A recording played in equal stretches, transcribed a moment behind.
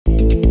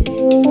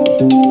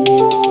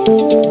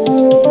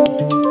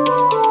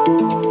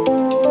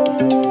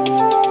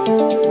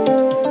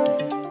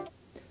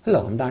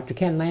Hello, I'm Dr.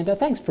 Ken Landa.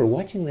 Thanks for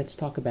watching. Let's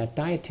talk about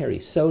dietary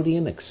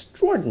sodium.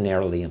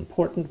 Extraordinarily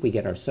important. We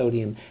get our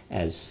sodium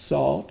as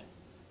salt.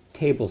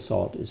 Table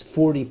salt is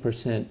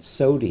 40%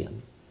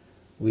 sodium.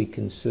 We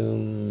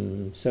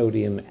consume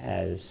sodium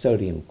as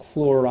sodium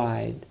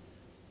chloride,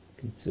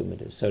 consume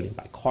it as sodium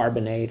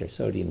bicarbonate or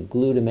sodium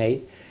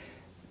glutamate.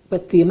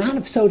 But the amount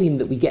of sodium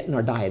that we get in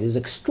our diet is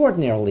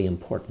extraordinarily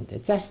important.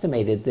 It's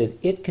estimated that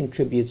it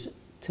contributes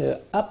to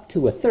up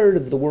to a third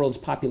of the world's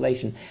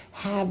population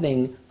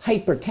having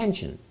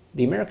hypertension.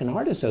 The American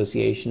Heart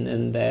Association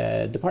and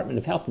the Department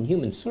of Health and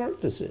Human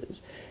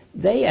Services,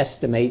 they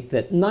estimate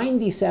that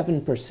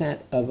 97%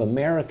 of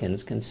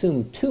Americans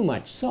consume too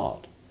much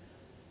salt.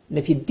 And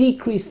if you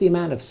decrease the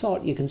amount of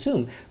salt you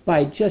consume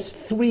by just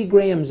 3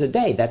 grams a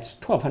day, that's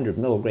 1,200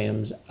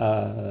 milligrams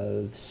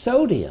of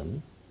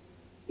sodium,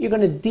 you're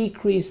going to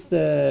decrease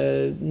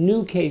the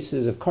new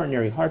cases of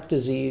coronary heart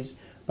disease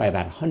by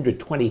about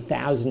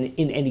 120,000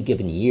 in any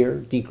given year,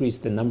 decrease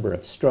the number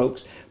of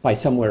strokes by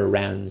somewhere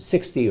around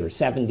 60 or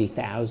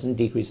 70,000,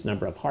 decrease the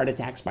number of heart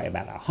attacks by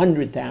about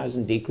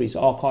 100,000, decrease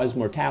all-cause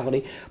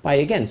mortality by,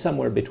 again,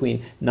 somewhere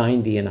between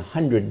 90 and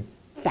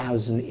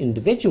 100,000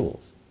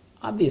 individuals.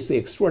 Obviously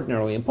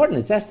extraordinarily important.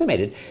 It's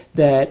estimated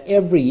that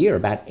every year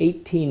about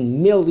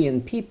 18 million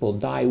people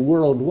die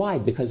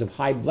worldwide because of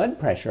high blood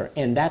pressure,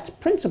 and that's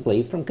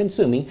principally from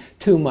consuming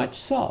too much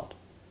salt.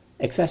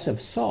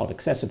 Excessive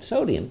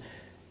sodium,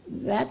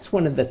 that's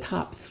one of the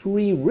top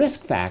 3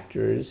 risk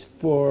factors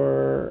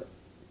for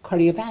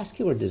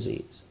cardiovascular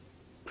disease,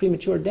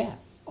 premature death,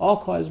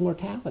 all-cause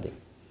mortality.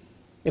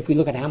 If we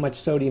look at how much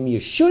sodium you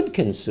should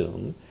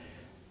consume,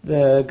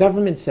 the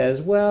government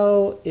says,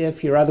 well,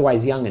 if you're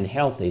otherwise young and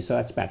healthy, so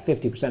that's about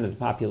 50% of the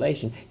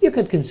population, you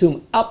could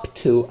consume up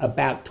to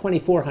about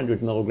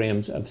 2,400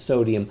 milligrams of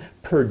sodium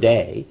per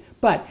day.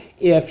 But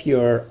if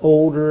you're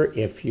older,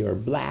 if you're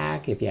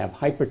black, if you have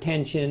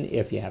hypertension,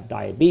 if you have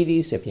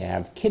diabetes, if you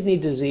have kidney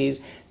disease,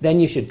 then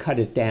you should cut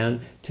it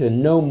down to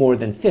no more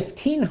than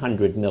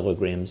 1,500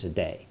 milligrams a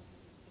day.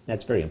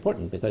 That's very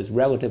important because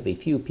relatively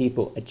few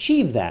people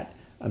achieve that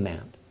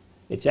amount.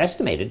 It's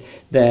estimated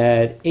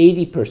that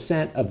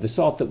 80% of the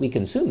salt that we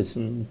consume is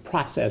from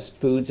processed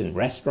foods and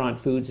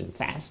restaurant foods and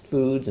fast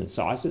foods and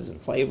sauces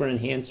and flavor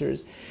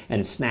enhancers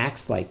and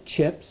snacks like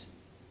chips.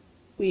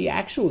 We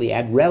actually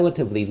add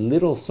relatively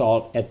little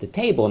salt at the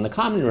table, and the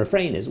common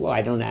refrain is, well,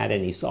 I don't add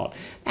any salt.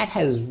 That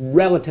has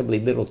relatively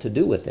little to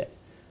do with it.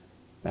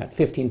 About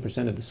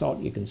 15% of the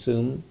salt you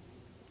consume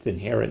is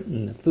inherent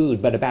in the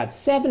food, but about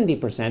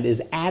 70%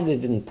 is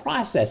added in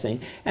processing,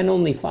 and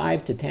only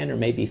 5 to 10 or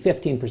maybe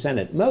 15%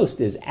 at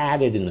most is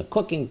added in the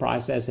cooking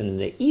process and in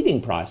the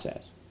eating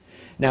process.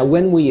 Now,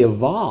 when we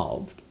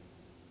evolved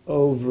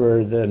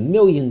over the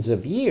millions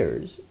of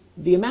years,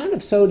 the amount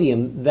of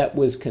sodium that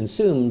was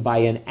consumed by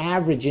an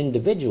average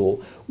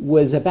individual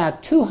was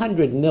about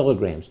 200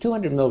 milligrams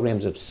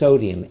of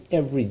sodium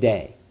every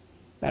day.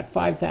 About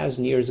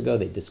 5,000 years ago,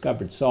 they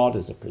discovered salt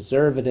as a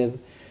preservative.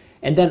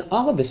 And then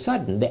all of a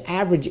sudden, the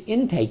average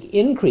intake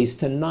increased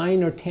to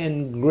 9 or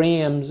 10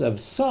 grams of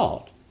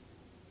salt.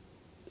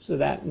 So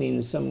that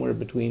means somewhere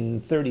between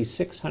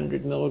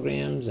 3,600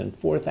 milligrams and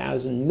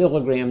 4,000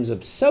 milligrams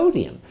of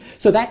sodium.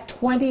 So that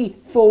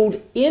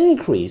 20-fold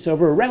increase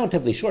over a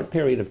relatively short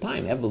period of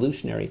time,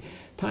 evolutionary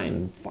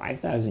time,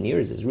 5,000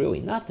 years is really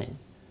nothing.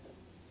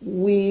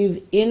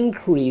 We've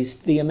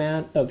increased the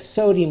amount of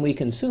sodium we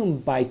consume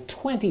by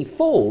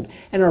 20-fold,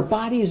 and our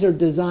bodies are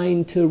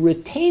designed to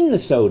retain the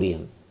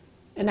sodium.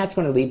 And that's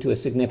going to lead to a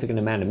significant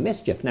amount of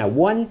mischief. Now,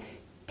 one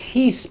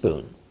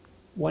teaspoon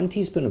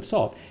of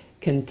salt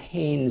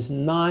contains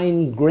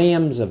 9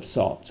 grams of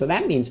salt. So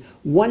that means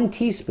 1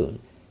 teaspoon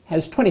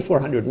has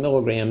 2,400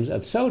 milligrams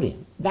of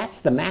sodium. That's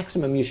the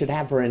maximum you should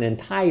have for an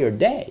entire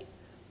day.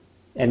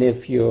 And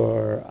if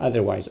you're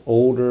otherwise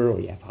older or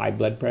you have high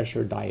blood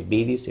pressure,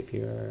 diabetes, if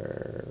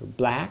you're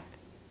black,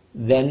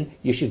 then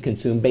you should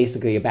consume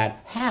basically about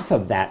half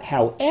of that.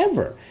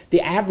 However, the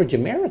average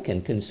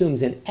American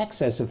consumes in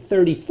excess of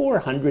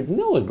 3,400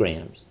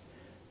 milligrams.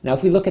 Now,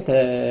 if we look at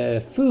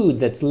the food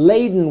that's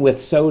laden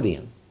with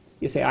sodium,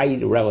 you say, I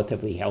eat a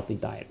relatively healthy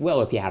diet.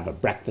 Well, if you have a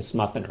breakfast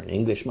muffin or an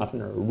English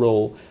muffin or a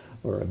roll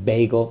or a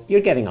bagel,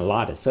 you're getting a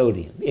lot of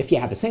sodium. If you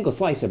have a single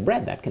slice of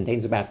bread, that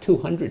contains about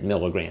 200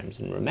 milligrams.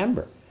 And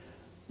remember,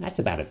 that's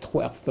about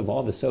 1/12 of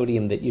all the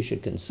sodium that you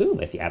should consume.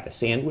 If you have a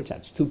sandwich,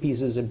 that's 2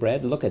 pieces of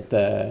bread. Look at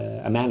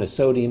the amount of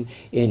sodium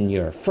in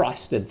your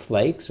frosted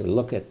flakes, or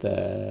look at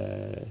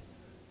the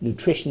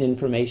nutrition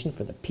information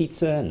for the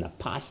pizza and the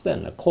pasta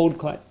and the cold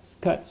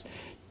cuts.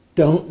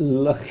 Don't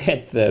look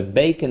at the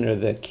bacon or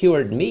the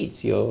cured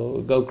meats.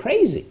 You'll go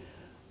crazy.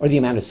 Or the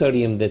amount of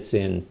sodium that's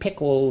in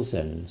pickles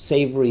and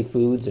savory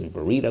foods and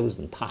burritos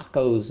and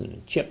tacos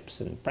and chips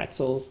and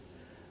pretzels.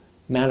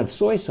 Amount of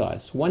soy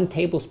sauce. 1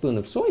 tablespoon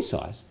of soy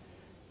sauce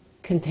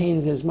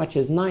contains as much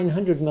as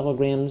 900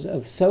 milligrams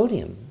of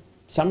sodium.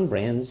 Some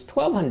brands,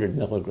 1,200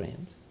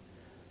 milligrams.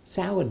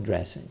 Salad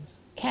dressings,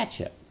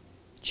 ketchup,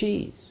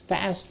 cheese,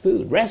 fast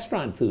food,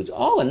 restaurant foods,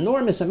 all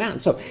enormous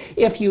amounts. So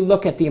if you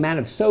look at the amount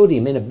of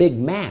sodium in a Big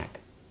Mac,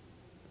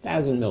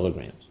 1,000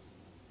 milligrams.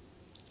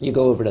 You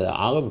go over to the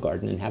Olive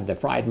Garden and have the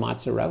fried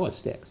mozzarella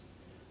sticks.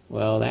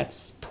 Well,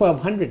 that's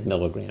 1,200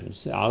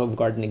 milligrams. Olive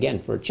Garden, again,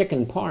 for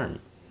chicken parm.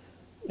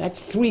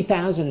 That's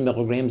 3,000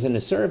 milligrams in a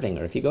serving.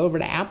 Or if you go over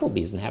to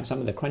Applebee's and have some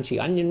of the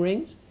crunchy onion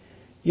rings,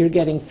 you're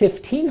getting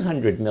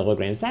 1,500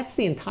 milligrams. That's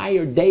the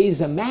entire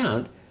day's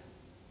amount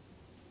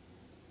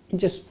in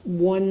just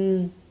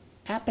one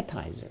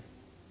appetizer.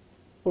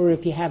 Or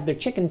if you have their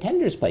chicken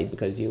tenders plate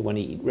because you want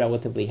to eat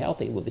relatively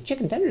healthy, well, the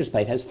chicken tenders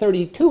plate has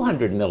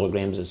 3,200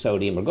 milligrams of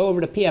sodium. Or go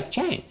over to P.F.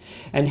 Chang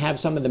and have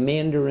some of the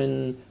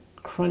Mandarin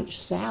Crunch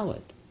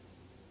salad.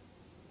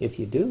 If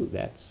you do,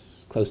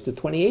 that's close to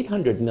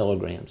 2,800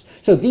 milligrams.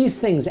 So these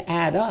things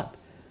add up.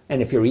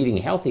 And if you're eating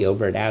healthy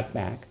over at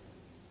Outback,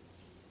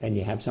 and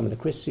you have some of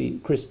the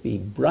crispy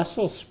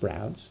Brussels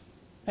sprouts,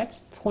 that's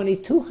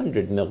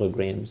 2,200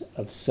 milligrams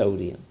of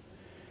sodium.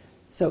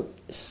 So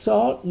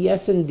salt,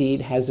 yes,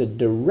 indeed, has a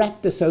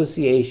direct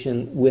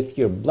association with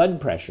your blood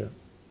pressure.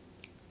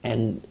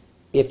 And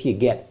if you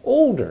get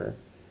older,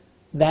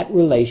 that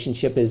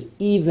relationship is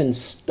even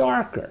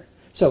starker.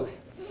 So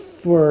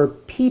for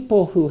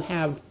people who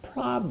have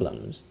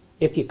problems,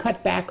 if you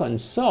cut back on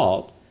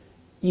salt,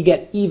 you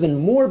get even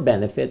more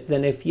benefit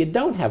than if you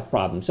don't have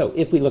problems. So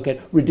if we look at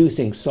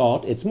reducing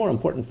salt, it's more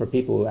important for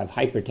people who have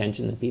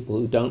hypertension than people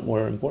who don't,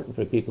 more important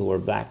for people who are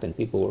black than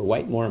people who are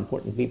white, more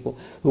important people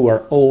who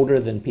are older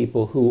than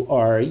people who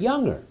are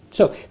younger.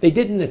 So they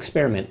did an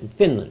experiment in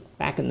Finland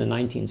back in the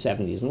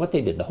 1970s, and what they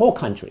did, the whole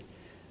country,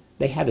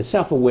 they had a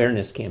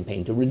self-awareness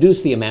campaign to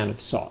reduce the amount of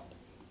salt.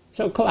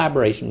 So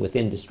collaboration with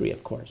industry,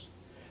 of course.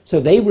 So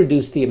they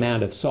reduced the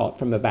amount of salt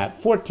from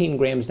about 14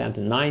 grams down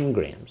to 9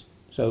 grams.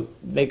 So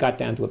they got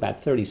down to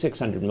about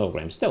 3,600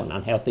 milligrams, still an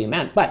unhealthy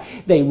amount, but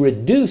they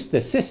reduced the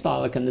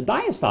systolic and the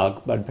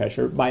diastolic blood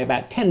pressure by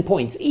about 10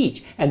 points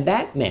each, and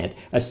that meant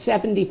a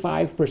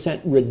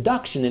 75%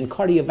 reduction in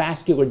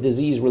cardiovascular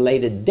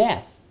disease-related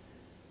death.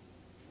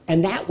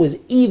 And that was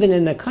even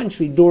in a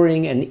country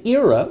during an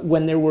era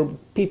when there were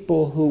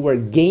people who were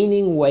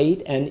gaining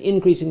weight and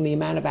increasing the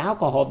amount of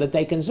alcohol that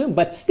they consumed,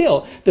 but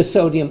still the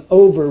sodium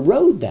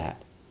overrode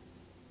that.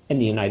 In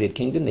the United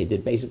Kingdom, they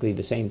did basically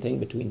the same thing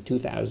between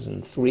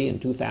 2003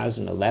 and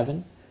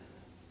 2011.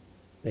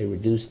 They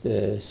reduced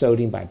the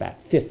sodium by about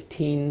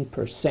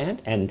 15%,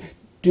 and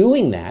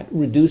doing that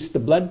reduced the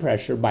blood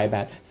pressure by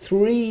about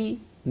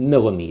 3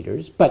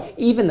 millimeters. But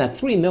even that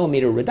 3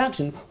 millimeter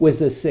reduction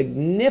was a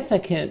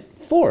significant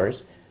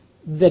force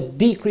that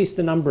decreased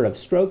the number of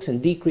strokes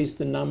and decreased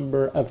the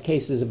number of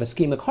cases of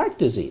ischemic heart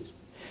disease.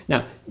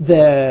 Now,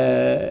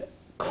 the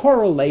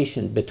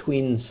correlation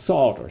between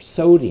salt or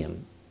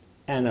sodium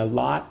and a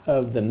lot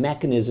of the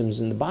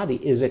mechanisms in the body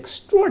is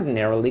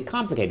extraordinarily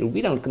complicated.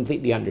 We don't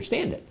completely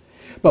understand it.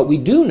 But we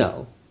do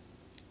know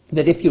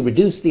that if you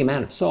reduce the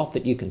amount of salt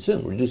that you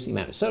consume, reduce the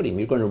amount of sodium,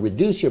 you're going to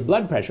reduce your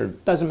blood pressure.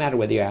 It doesn't matter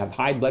whether you have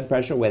high blood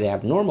pressure, whether you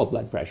have normal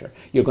blood pressure.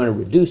 You're going to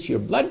reduce your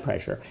blood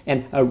pressure.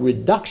 And a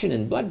reduction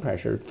in blood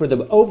pressure for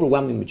the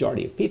overwhelming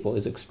majority of people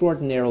is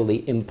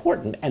extraordinarily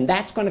important. And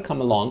that's going to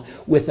come along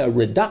with a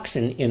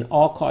reduction in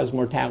all-cause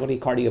mortality,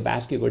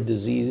 cardiovascular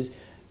disease,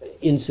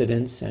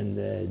 incidence, and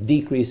the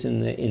decrease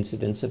in the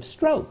incidence of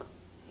stroke.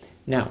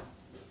 Now,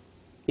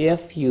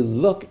 if you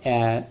look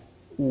at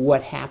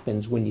what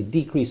happens when you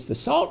decrease the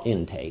salt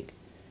intake,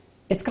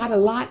 it's got a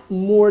lot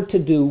more to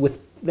do with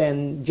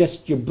than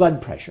just your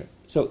blood pressure.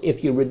 So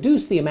if you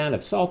reduce the amount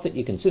of salt that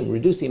you consume,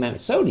 reduce the amount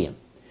of sodium,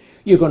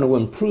 you're going to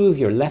improve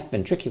your left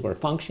ventricular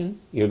function.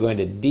 You're going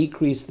to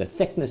decrease the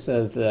thickness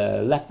of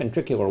the left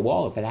ventricular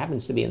wall. If it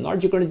happens to be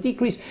enlarged, you're going to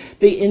decrease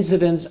the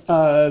incidence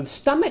of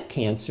stomach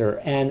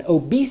cancer and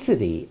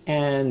obesity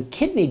and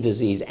kidney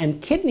disease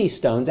and kidney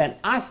stones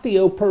and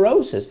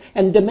osteoporosis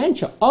and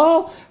dementia,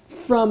 all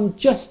from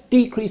just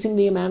decreasing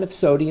the amount of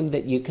sodium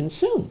that you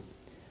consume.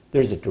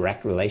 There's a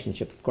direct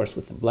relationship, of course,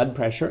 with the blood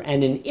pressure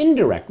and an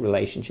indirect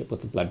relationship with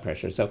the blood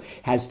pressure. So it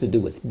has to do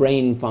with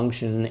brain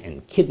function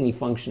and kidney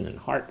function and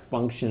heart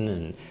function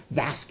and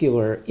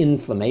vascular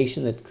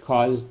inflammation that's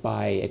caused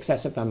by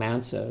excessive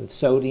amounts of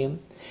sodium.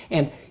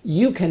 And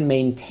you can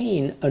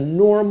maintain a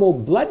normal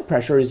blood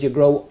pressure as you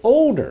grow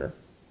older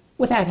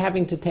without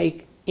having to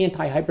take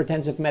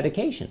antihypertensive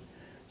medication.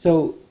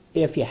 So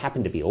if you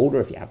happen to be older,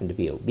 if you happen to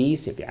be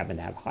obese, if you happen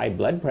to have high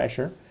blood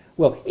pressure,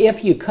 well,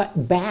 if you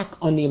cut back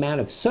on the amount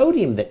of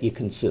sodium that you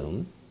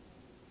consume,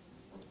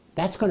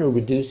 that's going to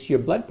reduce your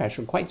blood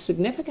pressure quite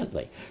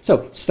significantly.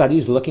 So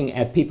studies looking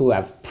at people who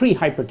have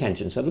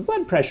pre-hypertension. So the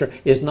blood pressure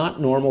is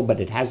not normal, but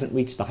it hasn't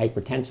reached the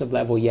hypertensive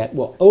level yet.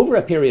 Well, over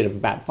a period of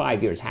about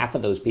 5 years, half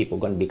of those people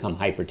are going to become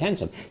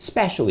hypertensive,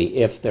 especially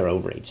if they're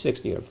over age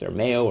 60, or if they're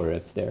male, or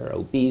if they're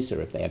obese,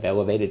 or if they have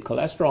elevated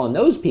cholesterol. And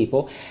those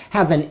people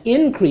have an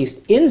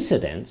increased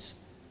incidence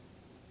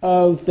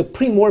of the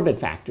premorbid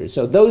factors.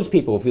 So those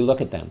people, if you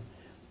look at them,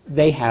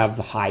 they have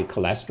high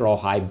cholesterol,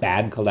 high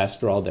bad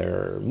cholesterol.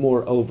 They're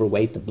more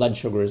overweight. The blood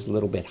sugar is a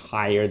little bit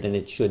higher than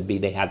it should be.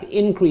 They have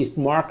increased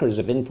markers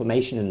of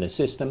inflammation in the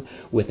system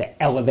with an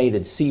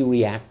elevated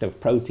C-reactive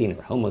protein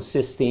or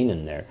homocysteine,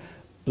 and their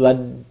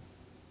blood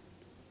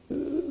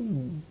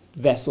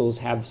vessels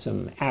have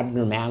some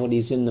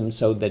abnormalities in them,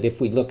 so that if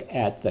we look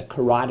at the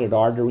carotid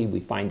artery, we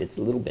find it's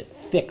a little bit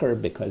thicker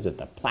because of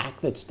the plaque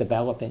that's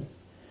developing.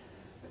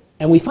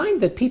 And we find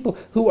that people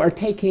who are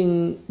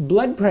taking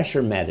blood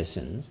pressure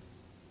medicines,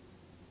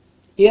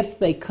 if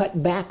they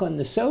cut back on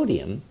the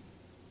sodium,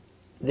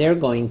 they're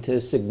going to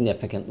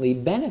significantly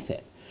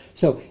benefit.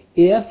 So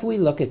if we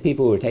look at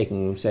people who are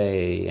taking,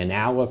 say, an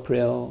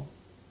Alapril,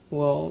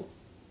 well,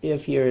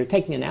 if you're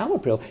taking an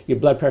Alapril, your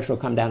blood pressure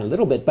will come down a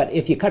little bit, but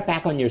if you cut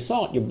back on your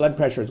salt, your blood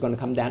pressure is going to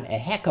come down a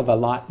heck of a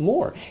lot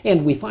more.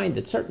 And we find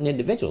that certain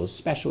individuals,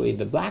 especially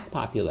the black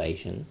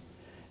population,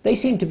 they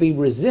seem to be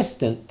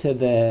resistant to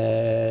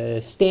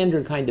the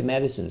standard kind of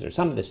medicines, or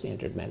some of the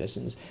standard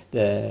medicines,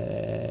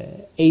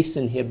 the ACE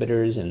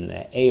inhibitors and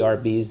the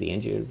ARBs, the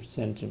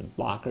angiotensin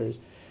blockers,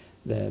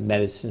 the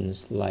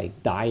medicines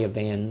like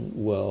Diovan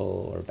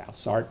or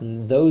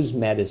Valsartan. Those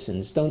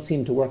medicines don't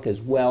seem to work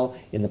as well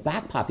in the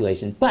black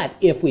population. But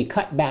if we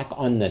cut back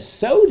on the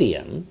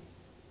sodium,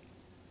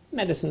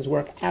 medicines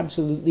work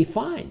absolutely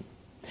fine.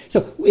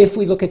 So if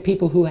we look at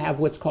people who have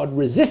what's called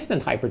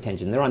resistant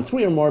hypertension, they're on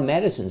 3 or more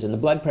medicines and the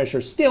blood pressure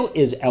still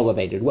is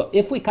elevated. Well,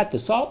 if we cut the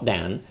salt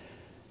down,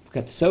 if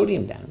we cut the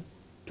sodium down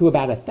to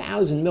about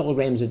 1,000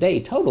 milligrams a day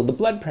total, the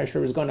blood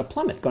pressure is going to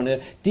plummet, going to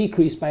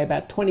decrease by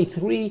about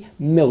 23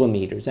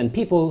 millimeters. And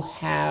people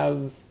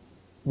have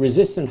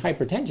resistant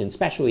hypertension,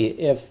 especially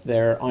if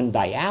they're on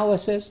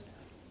dialysis.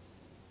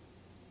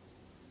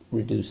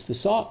 Reduce the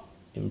salt,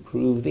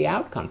 improve the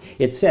outcome.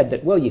 It's said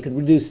that, well, you could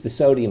reduce the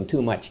sodium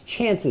too much.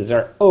 Chances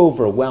are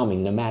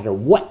overwhelming. No matter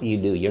what you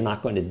do, you're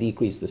not going to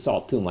decrease the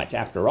salt too much.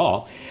 After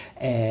all,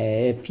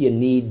 if you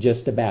need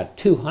just about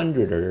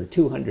 200 or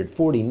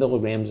 240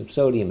 milligrams of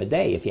sodium a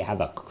day, if you have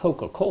a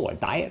Coca-Cola,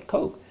 Diet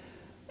Coke,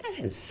 that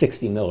has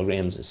 60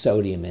 milligrams of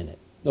sodium in it.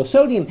 Well,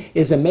 sodium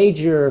is a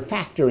major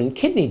factor in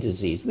kidney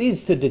disease. It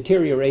leads to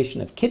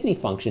deterioration of kidney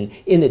function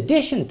in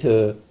addition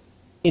to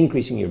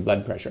increasing your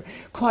blood pressure,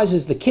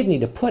 causes the kidney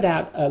to put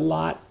out a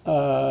lot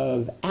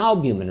of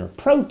albumin or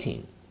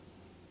protein.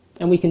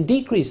 And we can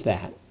decrease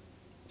that,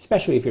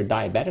 especially if you're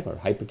diabetic or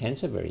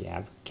hypertensive or you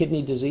have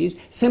kidney disease,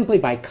 simply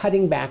by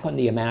cutting back on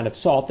the amount of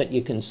salt that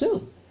you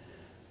consume.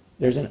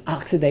 There's an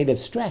oxidative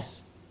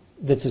stress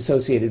that's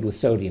associated with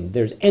sodium.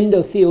 There's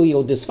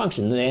endothelial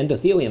dysfunction. The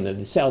endothelium are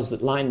the cells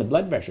that line the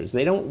blood vessels.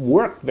 They don't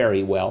work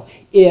very well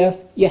if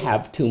you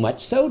have too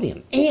much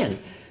sodium. And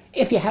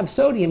if you have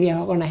sodium,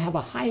 you're going to have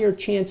a higher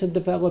chance of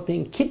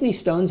developing kidney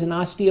stones and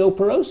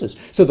osteoporosis.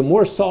 So the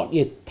more salt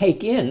you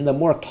take in, the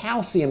more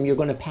calcium you're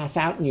going to pass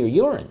out in your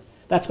urine.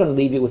 That's going to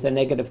leave you with a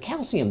negative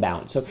calcium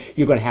balance. So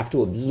you're going to have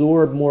to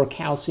absorb more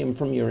calcium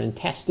from your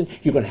intestine.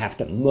 You're going to have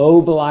to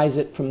mobilize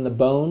it from the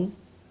bone.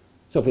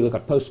 So if we look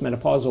at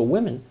postmenopausal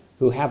women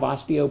who have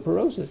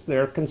osteoporosis,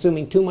 they're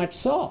consuming too much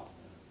salt.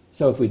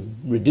 So if we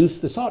reduce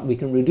the salt, we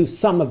can reduce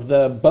some of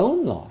the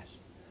bone loss.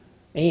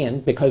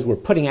 And because we're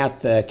putting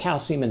out the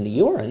calcium in the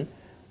urine,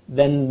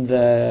 then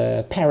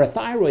the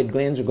parathyroid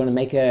glands are going to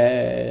make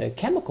a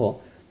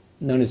chemical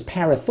known as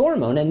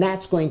parathormone, and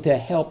that's going to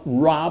help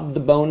rob the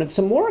bone of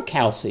some more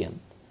calcium.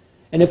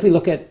 And if we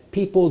look at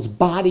people's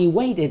body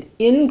weight, it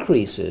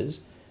increases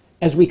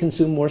as we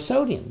consume more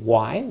sodium.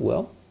 Why?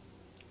 Well,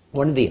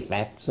 one of the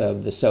effects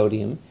of the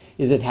sodium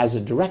is it has a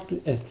direct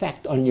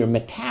effect on your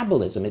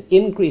metabolism. It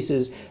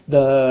increases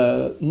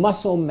the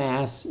muscle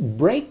mass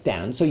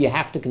breakdown, so you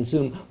have to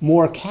consume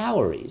more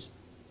calories.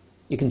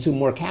 You consume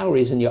more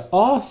calories, and you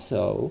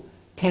also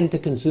tend to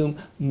consume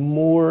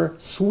more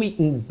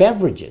sweetened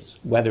beverages,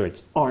 whether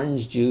it's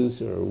orange juice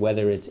or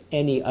whether it's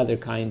any other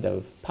kind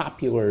of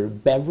popular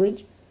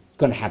beverage. It's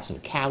going to have some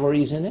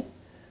calories in it.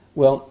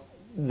 Well,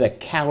 the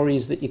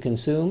calories that you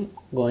consume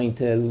going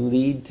to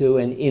lead to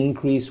an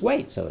increased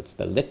weight. So it's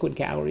the liquid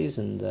calories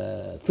and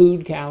the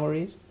food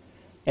calories.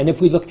 And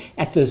if we look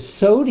at the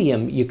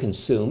sodium you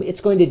consume, it's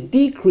going to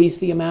decrease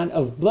the amount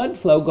of blood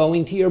flow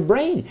going to your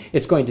brain.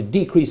 It's going to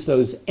decrease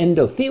those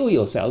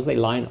endothelial cells. They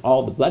line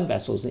all the blood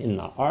vessels in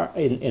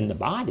the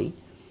body.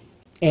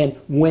 And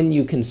when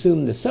you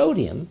consume the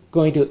sodium,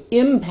 going to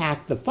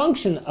impact the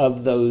function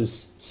of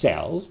those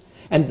cells,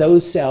 and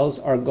those cells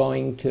are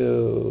going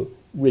to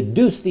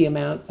reduce the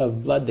amount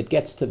of blood that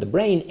gets to the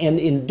brain, and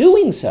in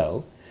doing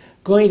so,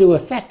 going to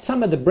affect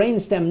some of the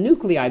brainstem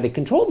nuclei that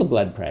control the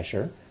blood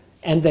pressure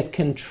and that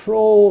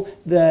control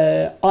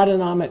the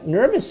autonomic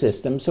nervous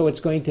system. So it's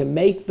going to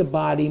make the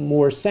body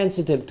more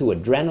sensitive to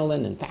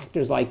adrenaline and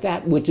factors like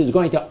that, which is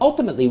going to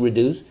ultimately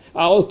increase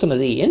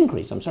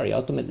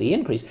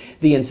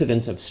the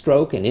incidence of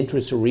stroke and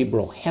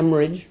intracerebral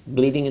hemorrhage,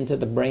 bleeding into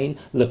the brain,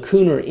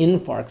 lacunar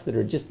infarcts that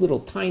are just little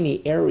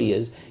tiny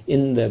areas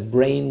in the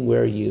brain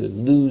where you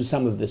lose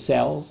some of the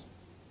cells.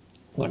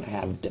 We're going to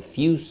have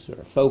diffuse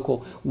or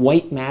focal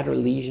white matter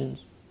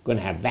lesions. We're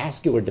going to have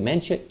vascular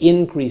dementia,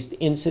 increased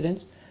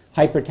incidence,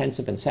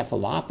 hypertensive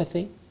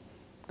encephalopathy.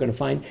 Going to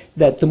find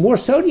that the more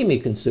sodium you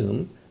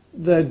consume,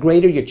 the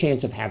greater your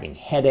chance of having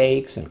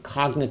headaches and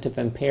cognitive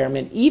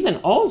impairment. Even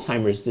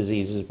Alzheimer's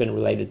disease has been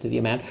related to the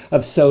amount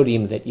of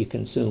sodium that you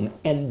consume.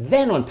 And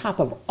then on top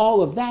of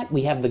all of that,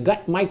 we have the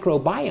gut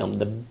microbiome,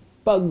 the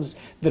bugs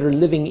that are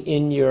living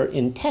in your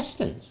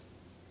intestines.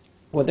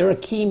 Well, they're a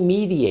key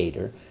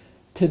mediator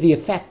to the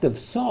effect of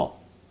salt.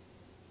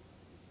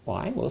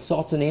 Why? Well,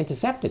 salt's an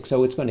antiseptic,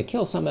 so it's going to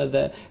kill some of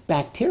the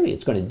bacteria.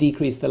 It's going to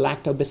decrease the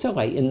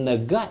lactobacilli in the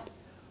gut.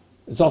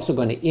 It's also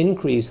going to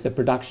increase the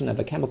production of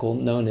a chemical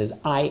known as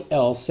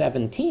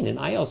IL-17. And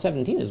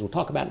IL-17, as we'll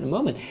talk about in a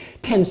moment,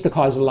 tends to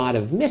cause a lot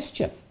of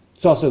mischief.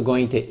 It's also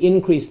going to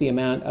increase the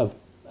amount of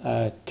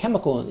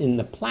chemical in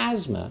the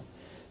plasma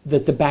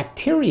that the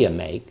bacteria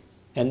make,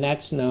 and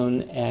that's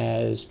known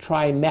as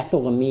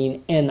trimethylamine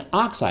N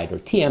oxide, or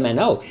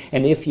TMNO.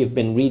 And if you've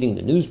been reading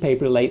the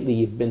newspaper lately,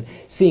 you've been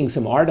seeing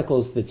some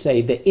articles that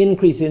say the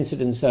increased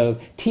incidence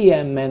of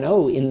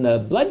TMNO in the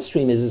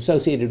bloodstream is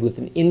associated with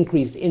an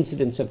increased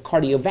incidence of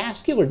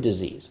cardiovascular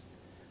disease.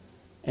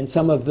 And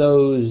some of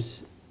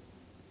those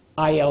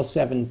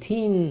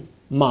IL-17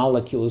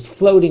 molecules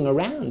floating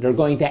around are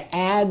going to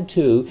add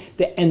to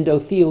the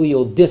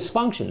endothelial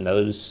dysfunction,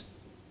 those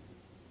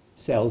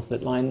cells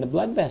that line the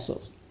blood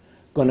vessels.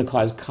 Going to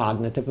cause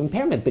cognitive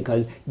impairment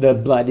because the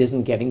blood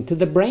isn't getting to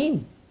the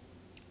brain.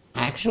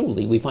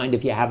 Actually, we find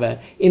if you have an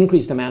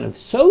increased amount of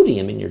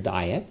sodium in your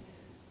diet,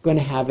 going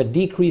to have a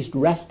decreased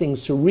resting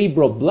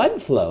cerebral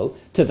blood flow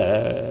to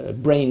the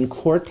brain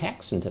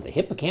cortex and to the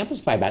hippocampus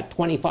by about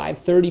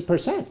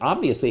 25–30%.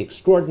 Obviously,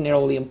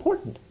 extraordinarily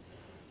important.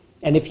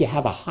 And if you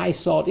have a high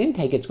salt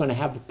intake, it's going to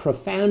have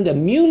profound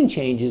immune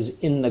changes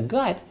in the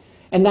gut,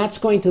 and that's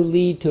going to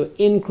lead to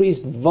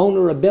increased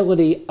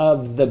vulnerability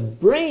of the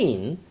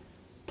brain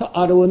to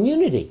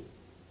autoimmunity.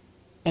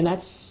 And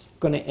that's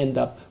going to end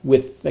up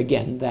with,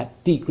 again,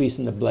 that decrease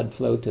in the blood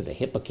flow to the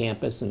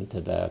hippocampus and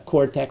to the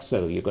cortex.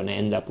 So you're going to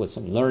end up with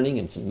some learning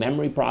and some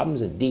memory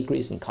problems, a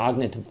decrease in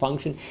cognitive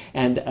function,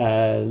 and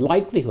a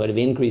likelihood of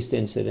increased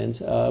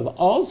incidence of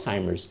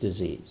Alzheimer's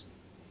disease.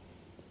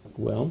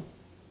 Well,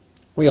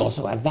 we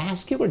also have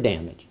vascular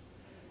damage.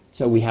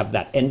 So we have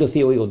that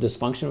endothelial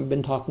dysfunction we've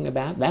been talking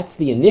about. That's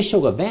the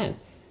initial event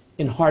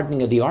in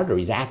hardening of the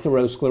arteries,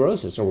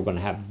 atherosclerosis. So we're going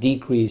to have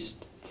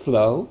decreased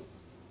flow,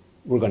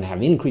 we're going to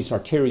have increased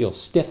arterial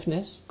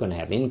stiffness, going to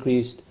have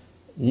increased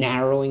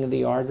narrowing of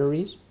the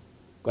arteries,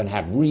 going to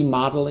have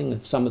remodeling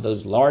of some of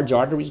those large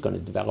arteries, going to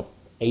develop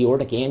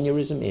aortic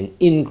aneurysm in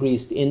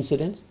increased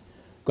incidence,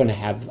 going to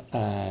have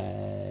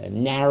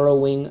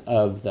narrowing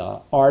of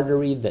the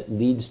artery that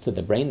leads to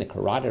the brain, the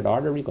carotid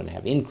artery, going to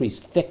have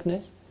increased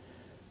thickness.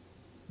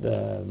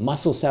 The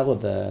muscle cell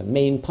of the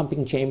main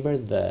pumping chamber,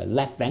 the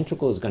left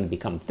ventricle, is going to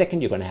become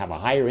thickened. You're going to have a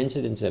higher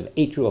incidence of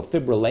atrial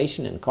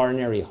fibrillation and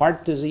coronary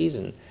heart disease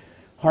and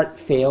heart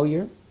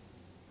failure.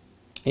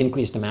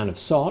 Increased amount of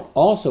salt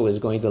also is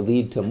going to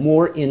lead to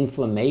more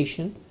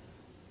inflammation,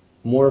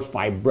 more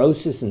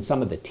fibrosis in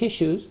some of the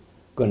tissues,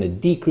 going to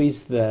decrease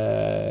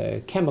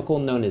the chemical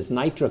known as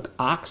nitric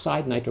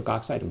oxide. Nitric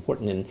oxide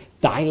important in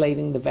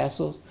dilating the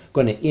vessels.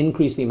 Going to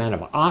increase the amount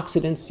of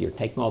oxidants. You're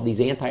taking all these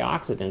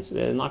antioxidants.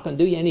 They're not going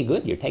to do you any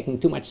good. You're taking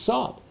too much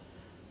salt.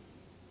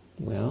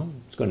 Well,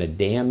 it's going to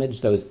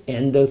damage those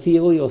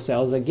endothelial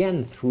cells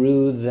again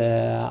through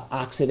the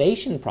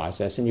oxidation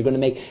process, and you're going to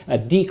make a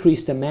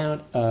decreased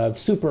amount of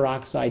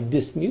superoxide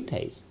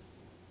dismutase,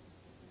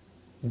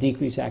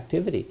 decreased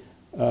activity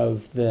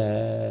of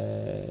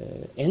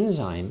the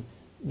enzyme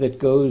that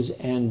goes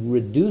and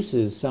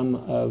reduces some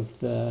of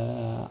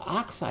the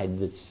oxide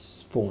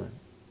that's formed.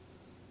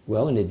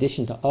 Well, in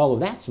addition to all of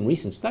that, some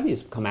recent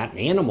studies have come out in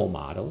animal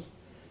models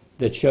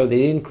that show that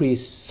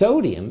increased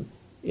sodium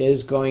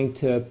is going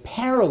to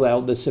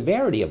parallel the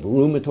severity of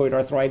rheumatoid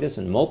arthritis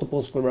and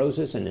multiple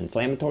sclerosis and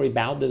inflammatory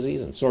bowel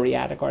disease and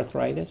psoriatic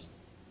arthritis.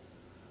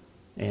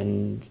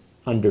 And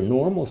under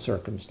normal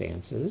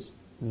circumstances,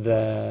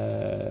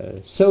 the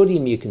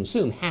sodium you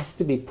consume has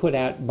to be put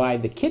out by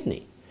the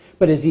kidney.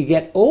 But as you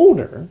get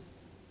older,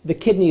 the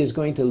kidney is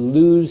going to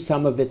lose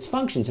some of its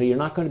function, so you're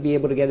not going to be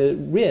able to get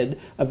rid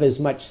of as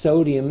much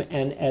sodium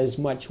and as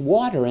much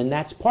water, and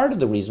that's part of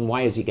the reason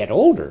why as you get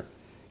older,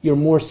 you're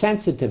more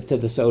sensitive to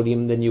the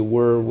sodium than you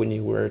were when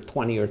you were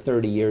 20 or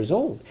 30 years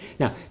old.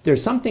 Now,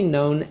 there's something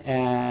known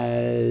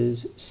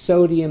as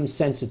sodium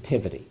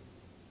sensitivity,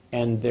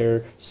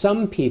 and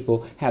some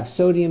people have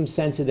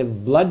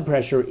sodium-sensitive blood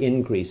pressure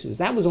increases.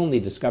 That was only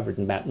discovered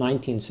in about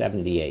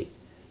 1978,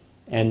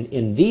 and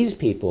in these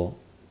people,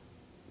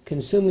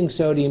 consuming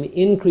sodium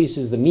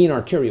increases the mean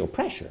arterial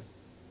pressure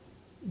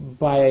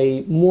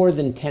by more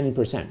than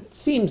 10%. It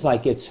seems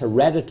like it's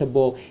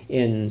hereditable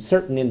in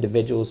certain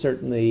individuals,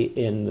 certainly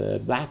in the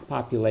black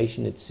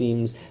population. It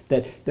seems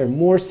that they're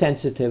more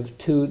sensitive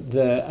to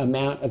the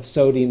amount of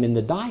sodium in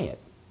the diet.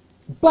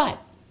 But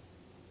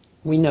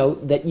we know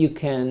that you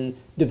can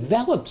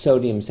develop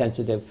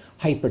sodium-sensitive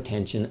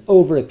hypertension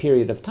over a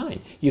period of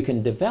time. You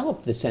can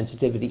develop the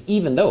sensitivity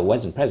even though it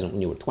wasn't present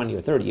when you were 20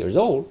 or 30 years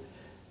old.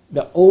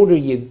 The older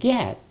you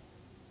get,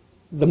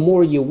 the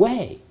more you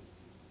weigh.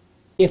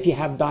 If you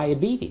have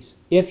diabetes,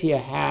 if you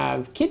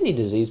have kidney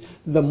disease,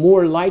 the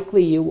more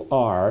likely you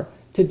are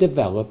to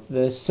develop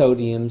the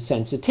sodium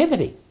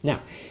sensitivity.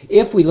 Now,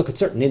 if we look at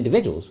certain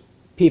individuals,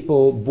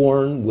 people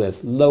born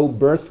with low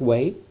birth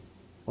weight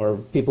or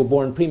people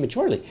born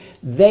prematurely,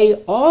 they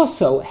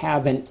also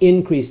have an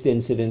increased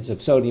incidence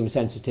of sodium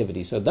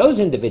sensitivity. So those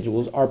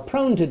individuals are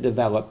prone to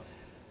develop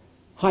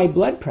high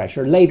blood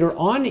pressure later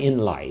on in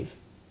life,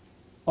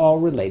 all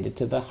related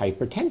to the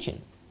hypertension.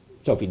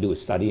 So if you do a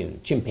study in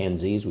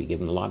chimpanzees, we give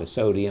them a lot of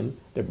sodium,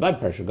 their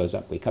blood pressure goes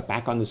up. We cut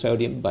back on the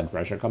sodium, blood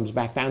pressure comes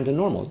back down to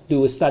normal.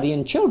 Do a study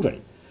in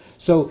children.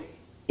 So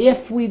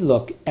if we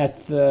look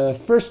at the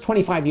first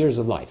 25 years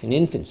of life in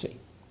infancy,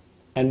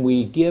 and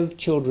we give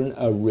children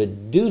a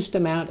reduced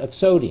amount of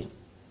sodium,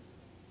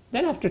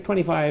 then after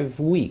 25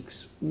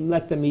 weeks,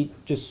 let them eat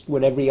just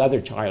what every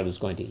other child is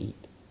going to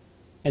eat.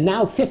 And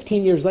now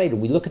 15 years later,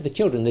 we look at the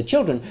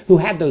children who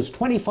had those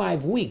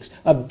 25 weeks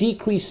of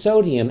decreased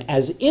sodium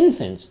as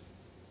infants.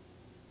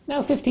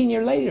 Now 15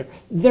 years later,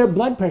 their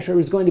blood pressure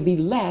is going to be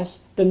less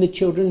than the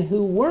children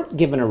who weren't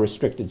given a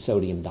restricted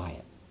sodium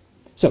diet.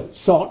 So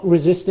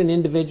salt-resistant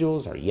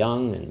individuals are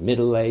young and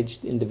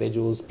middle-aged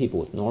individuals, people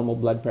with normal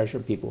blood pressure,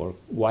 people who are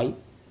white.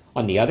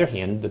 On the other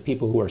hand, the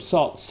people who are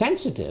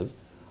salt-sensitive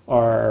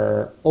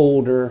are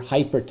older,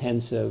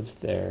 hypertensive,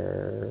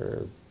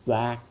 they're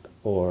black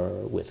or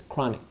with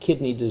chronic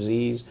kidney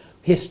disease,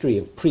 history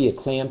of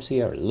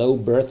pre-eclampsia or low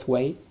birth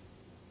weight.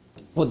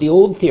 Well, the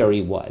old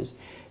theory was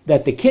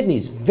that the kidney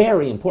is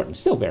very important,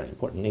 still very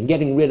important, in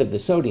getting rid of the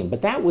sodium,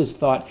 but that was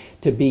thought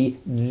to be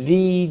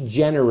the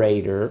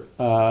generator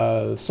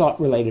of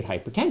salt-related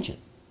hypertension.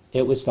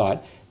 It was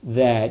thought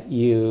that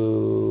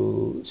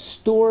you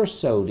store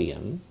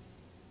sodium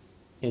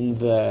in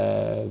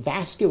the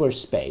vascular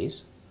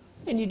space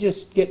and you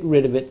just get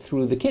rid of it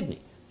through the kidney.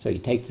 So you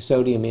take the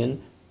sodium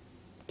in,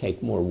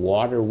 take more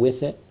water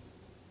with it,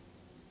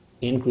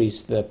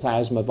 increase the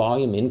plasma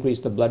volume, increase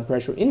the blood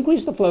pressure,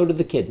 increase the flow to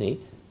the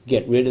kidney,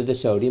 get rid of the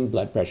sodium,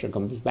 blood pressure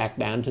comes back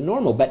down to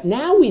normal. But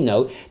now we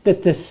know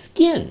that the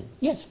skin,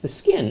 yes, the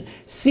skin,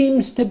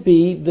 seems to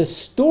be the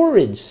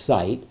storage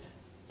site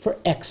for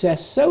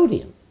excess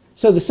sodium.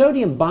 So the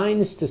sodium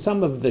binds to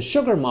some of the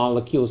sugar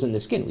molecules in the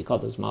skin. We call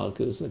those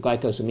molecules the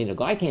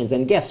glycosaminoglycans.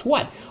 And guess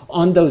what?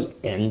 On those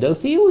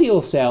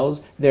endothelial cells,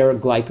 there are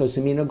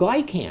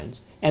glycosaminoglycans,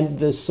 and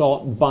the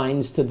salt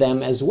binds to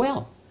them as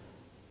well.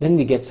 Then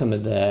we get some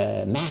of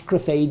the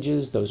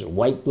macrophages. Those are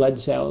white blood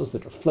cells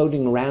that are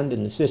floating around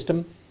in the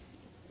system.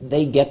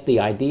 They get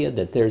the idea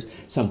that there's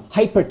some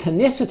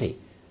hypertonicity.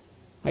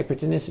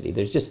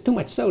 There's just too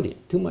much sodium,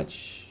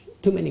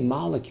 too many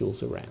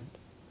molecules around.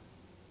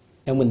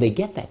 And when they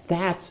get that,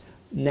 that's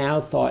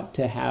now thought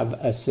to have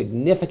a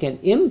significant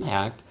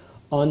impact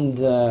on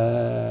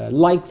the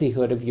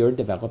likelihood of your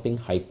developing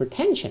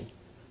hypertension.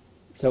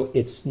 So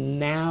it's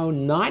now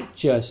not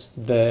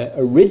just the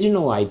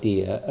original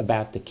idea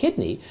about the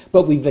kidney,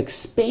 but we've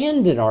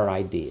expanded our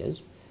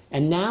ideas,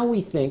 and now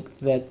we think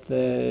that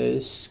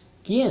the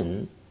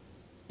skin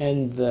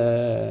and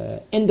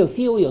the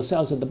endothelial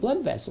cells of the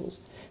blood vessels,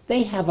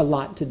 they have a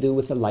lot to do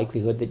with the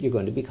likelihood that you're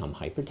going to become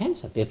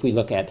hypertensive. If we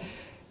look at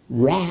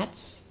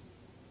rats,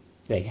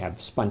 they have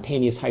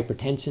spontaneous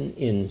hypertension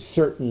in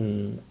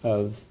certain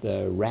of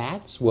the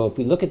rats. Well, if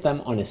we look at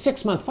them on a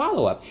 6-month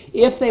follow-up,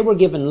 if they were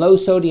given low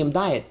sodium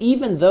diet,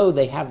 even though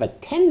they have a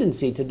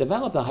tendency to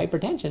develop the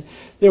hypertension,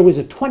 there was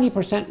a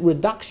 20%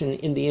 reduction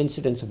in the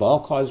incidence of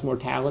all-cause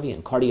mortality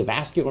and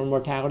cardiovascular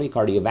mortality,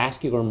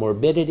 cardiovascular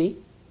morbidity.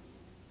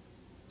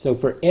 So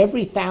for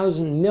every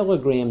 1,000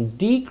 milligram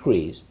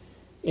decrease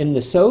in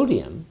the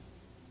sodium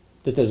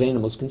that those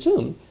animals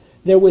consumed,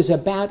 there was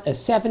about a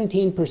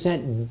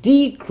 17%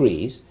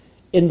 decrease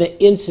in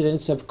the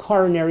incidence of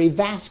coronary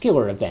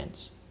vascular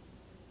events.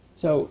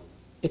 So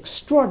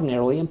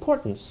extraordinarily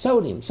important.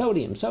 Sodium,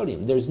 sodium,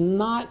 sodium. There's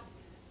not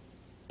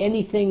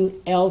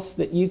anything else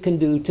that you can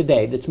do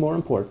today that's more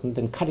important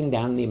than cutting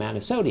down the amount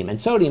of sodium.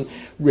 And sodium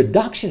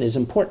reduction is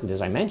important,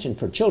 as I mentioned,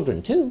 for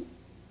children too.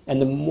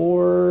 And the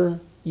more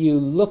you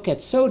look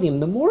at sodium,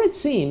 the more it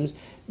seems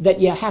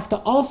that you have to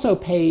also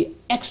pay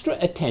extra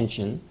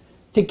attention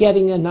to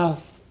getting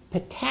enough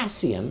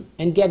potassium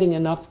and getting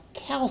enough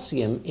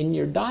calcium in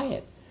your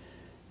diet,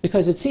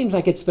 because it seems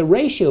like it's the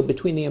ratio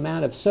between the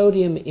amount of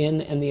sodium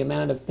in and the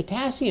amount of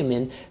potassium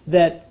in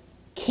that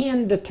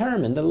can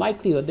determine the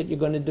likelihood that you're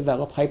going to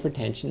develop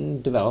hypertension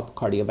and develop a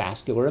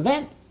cardiovascular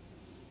event.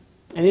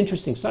 An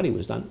interesting study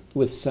was done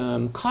with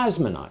some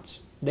cosmonauts.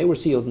 They were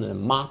sealed in a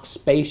mock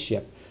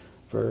spaceship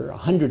for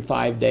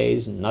 105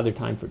 days and another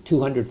time for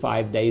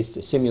 205 days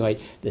to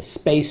simulate the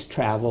space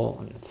travel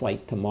on a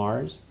flight to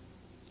Mars.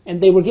 And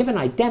they were given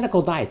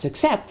identical diets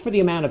except for the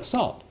amount of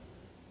salt.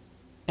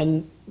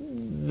 And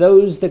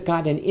those that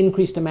got an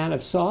increased amount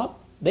of salt,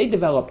 they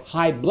developed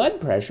high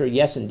blood pressure.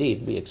 Yes,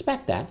 indeed, we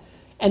expect that.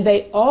 And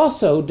they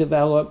also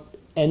developed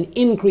an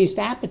increased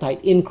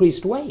appetite,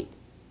 increased weight.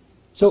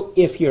 So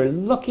if you're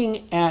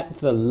looking at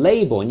the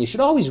label, and you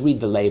should always read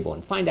the label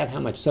and find out how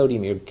much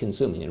sodium you're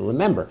consuming. And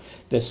remember,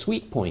 the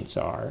sweet points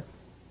are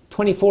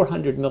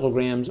 2,400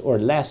 milligrams or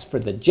less for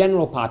the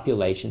general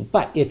population.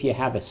 But if you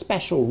have a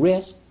special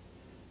risk,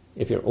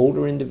 if you're an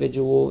older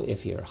individual,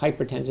 if you're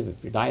hypertensive,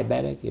 if you're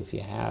diabetic, if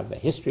you have a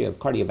history of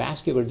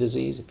cardiovascular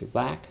disease, if you're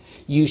black,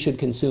 you should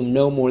consume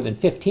no more than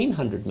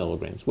 1,500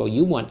 milligrams. Well,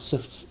 you want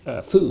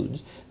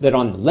foods that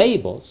on the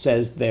label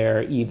says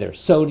they're either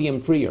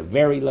sodium-free or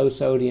very low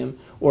sodium,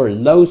 or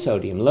low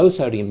sodium. Low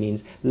sodium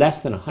means less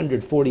than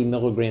 140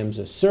 milligrams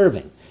a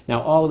serving.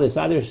 Now, all this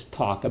other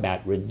talk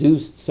about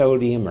reduced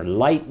sodium or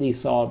lightly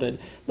salted,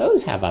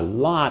 those have a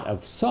lot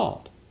of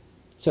salt.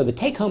 So the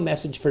take-home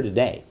message for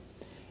today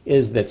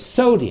is that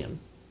sodium,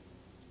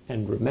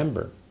 and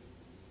remember,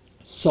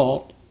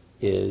 salt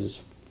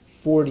is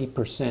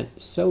 40%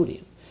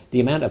 sodium. The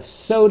amount of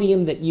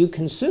sodium that you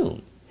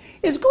consume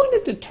is going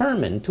to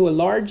determine, to a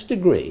large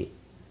degree,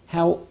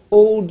 how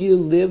old you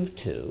live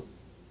to,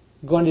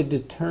 going to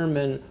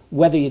determine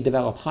whether you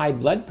develop high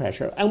blood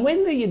pressure and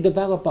whether you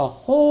develop a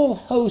whole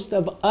host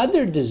of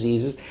other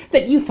diseases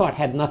that you thought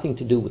had nothing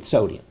to do with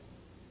sodium.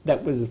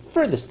 That was the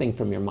furthest thing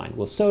from your mind.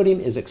 Well, sodium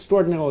is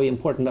extraordinarily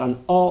important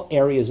on all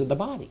areas of the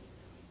body.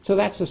 So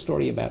that's a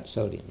story about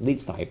sodium. It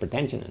leads to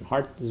hypertension and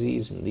heart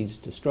disease and leads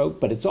to stroke,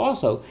 but it's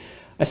also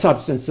a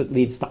substance that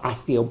leads to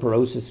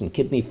osteoporosis and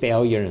kidney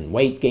failure and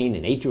weight gain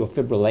and atrial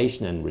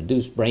fibrillation and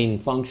reduced brain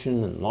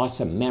function and loss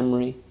of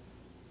memory.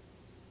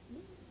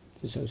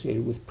 It's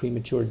associated with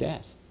premature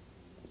death.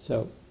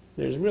 So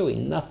there's really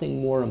nothing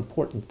more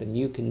important than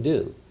you can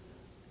do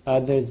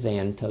other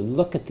than to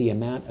look at the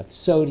amount of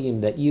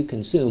sodium that you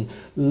consume.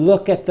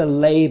 Look at the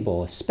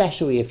label,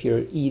 especially if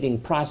you're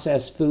eating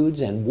processed foods,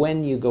 and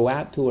when you go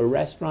out to a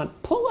restaurant,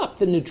 pull up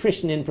the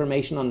nutrition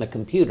information on the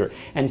computer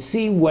and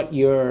see what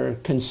you're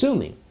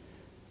consuming,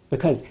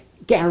 because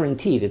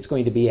guaranteed it's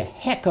going to be a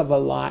heck of a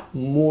lot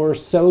more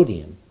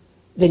sodium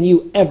than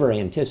you ever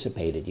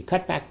anticipated. You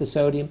cut back the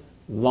sodium,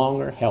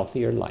 longer,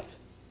 healthier life.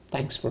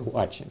 Thanks for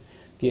watching.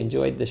 If you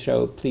enjoyed the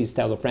show, please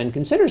tell a friend.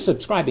 Consider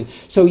subscribing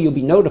so you'll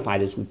be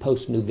notified as we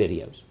post new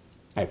videos.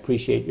 I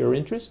appreciate your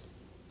interest.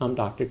 I'm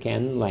Dr.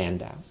 Ken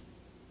Landau.